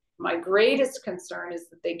 My greatest concern is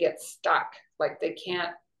that they get stuck. Like they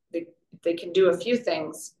can do a few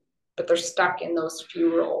things, but they're stuck in those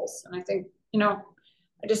few roles. And I think, I'm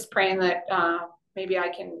just praying that maybe I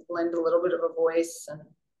can lend a little bit of a voice and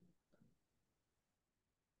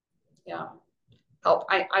help.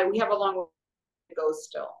 We have a long way to go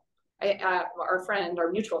still.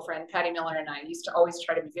 Our mutual friend, Patty Miller, and I used to always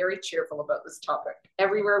try to be very cheerful about this topic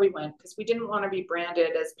everywhere we went, because we didn't want to be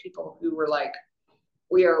branded as people who were like,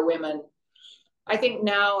 we are women. I think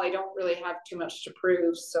now I don't really have too much to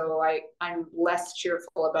prove, so I'm less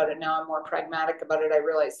cheerful about it now. I'm more pragmatic about it. I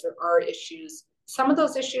realize there are issues. Some of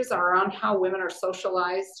those issues are around how women are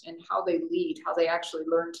socialized and how they lead, how they actually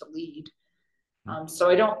learn to lead. So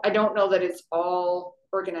I don't know that it's all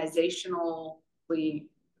organizationally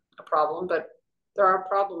a problem, but there are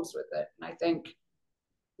problems with it. And I think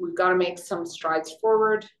we've got to make some strides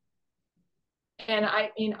forward. And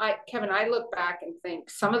Kevin, I look back and think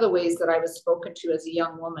some of the ways that I was spoken to as a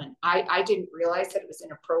young woman, I didn't realize that it was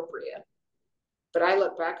inappropriate. But I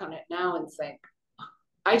look back on it now and think,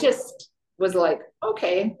 I just was like,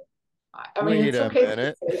 okay. I mean, it's okay. Wait a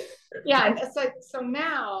minute. Yeah. And it's like, so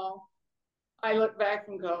now I look back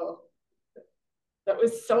and go, that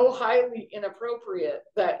was so highly inappropriate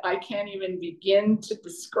that I can't even begin to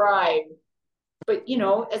describe. But,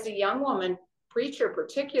 as a young woman, preacher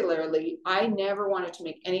particularly, I never wanted to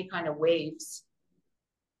make any kind of waves,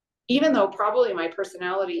 even though probably my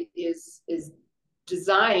personality is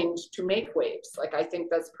designed to make waves. Like I think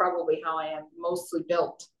that's probably how I am mostly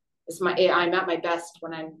built. I'm at my best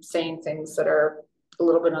when I'm saying things that are a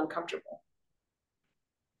little bit uncomfortable.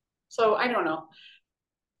 So I don't know.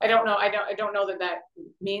 I don't know that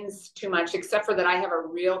means too much, except for that I have a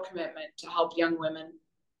real commitment to help young women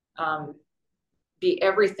be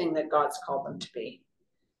everything that God's called them to be.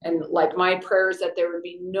 And like my prayer is that there'd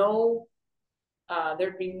be no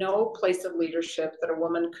place of leadership that a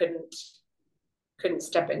woman couldn't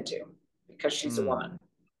step into because she's a woman.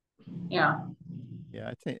 Yeah. Yeah,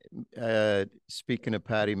 I think speaking of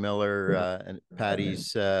Patty Miller, and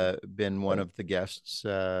Patty's been one of the guests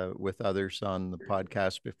with others on the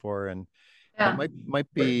podcast before, and it might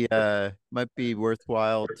be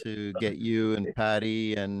worthwhile to get you and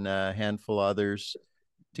Patty and a handful of others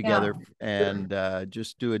together and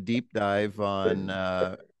just do a deep dive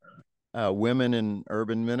on women in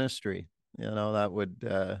urban ministry. That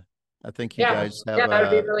would I think you guys have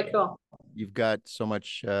that would be really cool. You've got so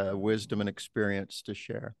much wisdom and experience to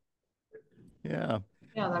share. Yeah,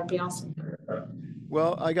 that'd be awesome.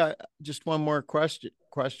 Well, I got just one more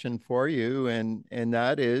question for you, and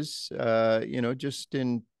that is, just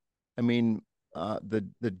in, I mean,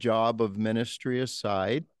 the job of ministry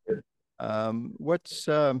aside, what's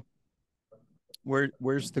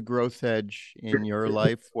where's the growth edge in your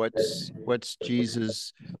life? What's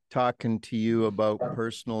Jesus talking to you about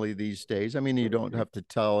personally these days? I mean, you don't have to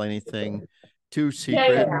tell anything too Yeah,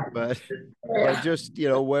 secret, yeah. but just, you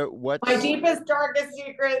know, what's my deepest, darkest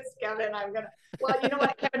secrets, Kevin. Well, you know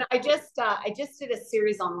what, Kevin? I just did a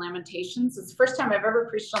series on Lamentations. It's the first time I've ever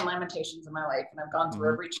preached on Lamentations in my life, and I've gone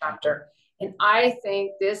through every chapter. And I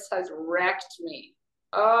think this has wrecked me.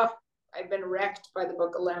 Oh, I've been wrecked by the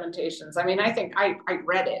book of Lamentations. I mean, I think I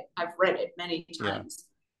read it. I've read it many times,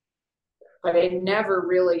 but I never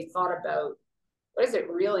really thought about what does it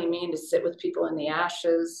really mean to sit with people in the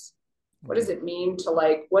ashes? What does it mean to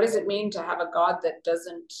what does it mean to have a God that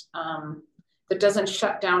doesn't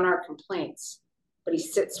shut down our complaints, but he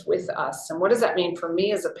sits with us? And what does that mean for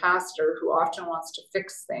me as a pastor who often wants to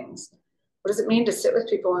fix things? What does it mean to sit with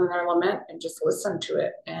people in their lament and just listen to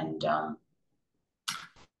it? And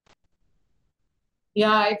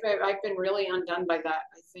yeah, I've been really undone by that.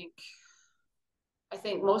 I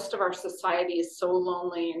think most of our society is so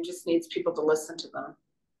lonely and just needs people to listen to them.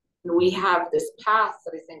 And we have this path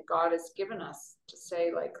that I think God has given us to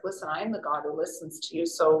say, like, listen, I'm the God who listens to you.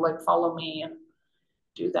 So like, follow me and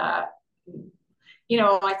do that. You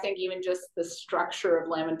know, I think even just the structure of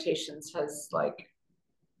Lamentations has like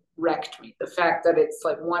wrecked me. The fact that it's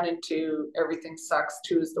like 1 and 2, everything sucks.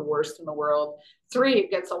 2 is the worst in the world. 3,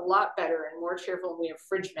 it gets a lot better and more cheerful. And we have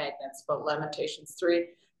fridge magnets, but Lamentations 3.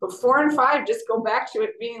 But 4 and 5 just go back to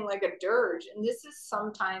it being like a dirge. And this is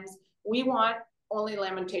sometimes we want only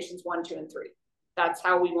Lamentations 1, 2, and 3. That's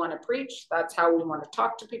how we want to preach. That's how we want to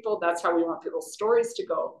talk to people. That's how we want people's stories to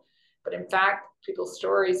go. But in fact, people's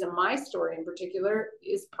stories, and my story in particular,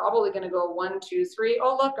 is probably going to go 1, 2, 3.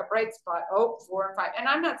 Oh, look, a bright spot. Oh, 4 and 5. And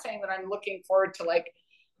I'm not saying that I'm looking forward to like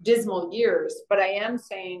dismal years, but I am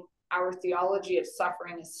saying our theology of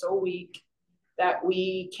suffering is so weak that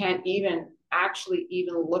we can't even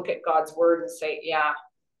look at God's word and say, yeah,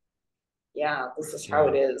 this is how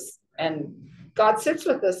it is. And God sits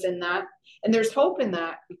with us in that. And there's hope in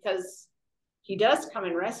that because he does come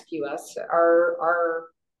and rescue us. Our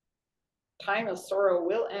time of sorrow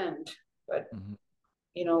will end, but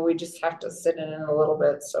you know, we just have to sit in it a little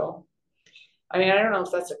bit. So, I mean, I don't know if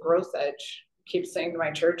that's a growth edge. I keep saying to my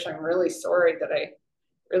church, I'm really sorry that I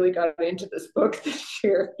really got into this book this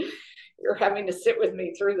year. You're having to sit with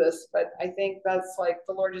me through this, but I think that's like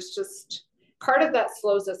the Lord is just part of that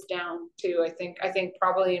slows us down too. I think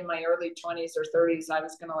probably in my early 20s or 30s, I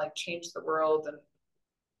was going to like change the world, and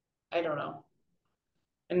I don't know.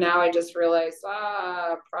 And now I just realized,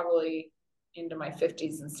 probably into my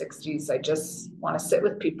 50s and 60s, I just want to sit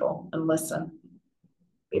with people and listen,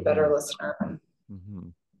 be a better listener.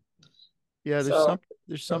 Yeah,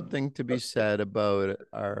 there's something to be said about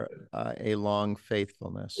a long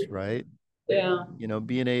faithfulness, right? Yeah. You know,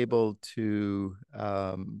 being able to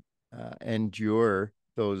endure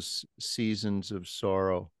those seasons of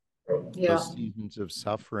sorrow, those seasons of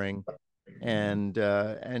suffering, and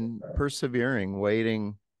persevering,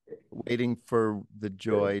 waiting for the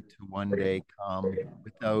joy to one day come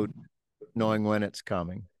without knowing when it's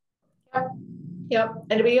coming. Yep.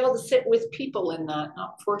 And to be able to sit with people in that,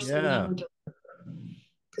 not forcing them to,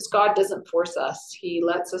 because God doesn't force us. He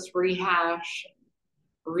lets us rehash,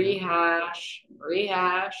 and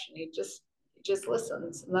he just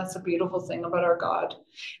listens. And that's a beautiful thing about our God.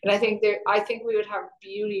 And I think we would have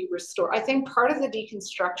beauty restored. I think part of the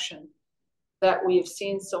deconstruction that we've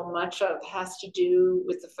seen so much of has to do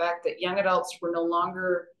with the fact that young adults were no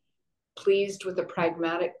longer pleased with a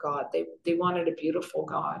pragmatic God. They wanted a beautiful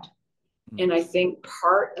God. And I think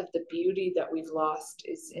part of the beauty that we've lost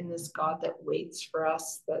is in this God that waits for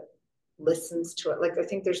us, that listens to it. Like, I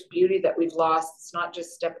think there's beauty that we've lost. It's not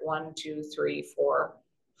just step 1, 2, 3, 4,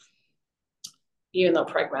 even though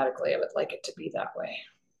pragmatically I would like it to be that way.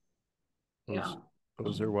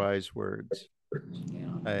 Those are wise words.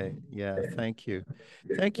 Thank you.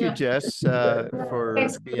 Thank you, Yeah. Jess, for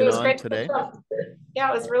being on today. Yeah,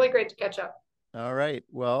 it was really great to catch up. All right.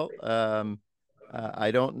 Well,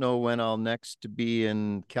 I don't know when I'll next be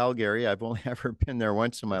in Calgary. I've only ever been there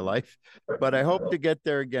once in my life, but I hope to get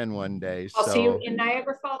there again one day. I'll see you in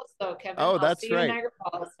Niagara Falls, though, Kevin. Oh, that's right. In Niagara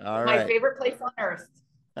Falls. All my right. favorite place on earth.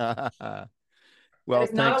 Well,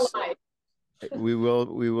 thanks. Not a lie. We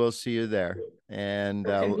will see you there, and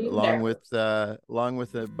along with a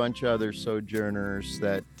bunch of other sojourners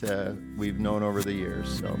that we've known over the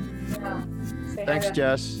years. So, thanks,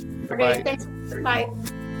 Jess. Okay, thanks. Bye.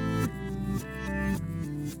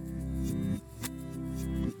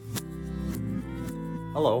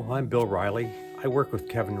 Hello, I'm Bill Riley. I work with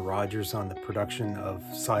Kevin Rogers on the production of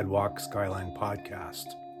Sidewalk Skyline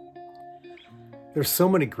podcast. There's so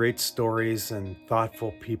many great stories and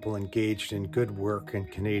thoughtful people engaged in good work in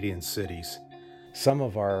Canadian cities. Some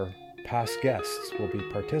of our past guests will be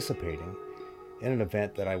participating in an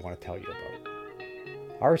event that I want to tell you about.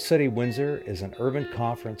 Our City Windsor is an urban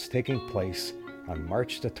conference taking place on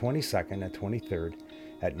March the 22nd and 23rd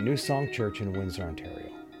at New Song Church in Windsor,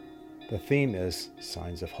 Ontario. The theme is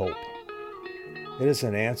Signs of Hope. It is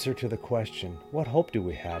an answer to the question, what hope do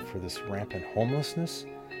we have for this rampant homelessness,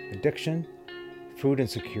 addiction, food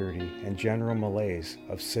insecurity, and general malaise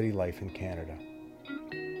of city life in Canada?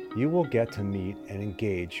 You will get to meet and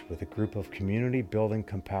engage with a group of community-building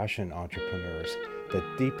compassion entrepreneurs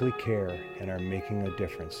that deeply care and are making a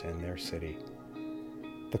difference in their city.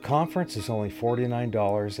 The conference is only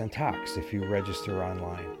 $49 and taxed if you register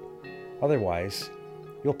online. Otherwise,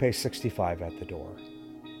 you'll pay $65 at the door.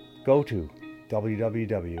 Go to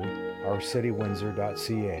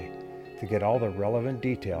www.ourcitywindsor.ca to get all the relevant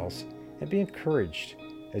details and be encouraged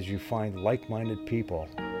as you find like-minded people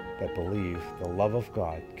that believe the love of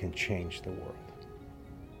God can change the world.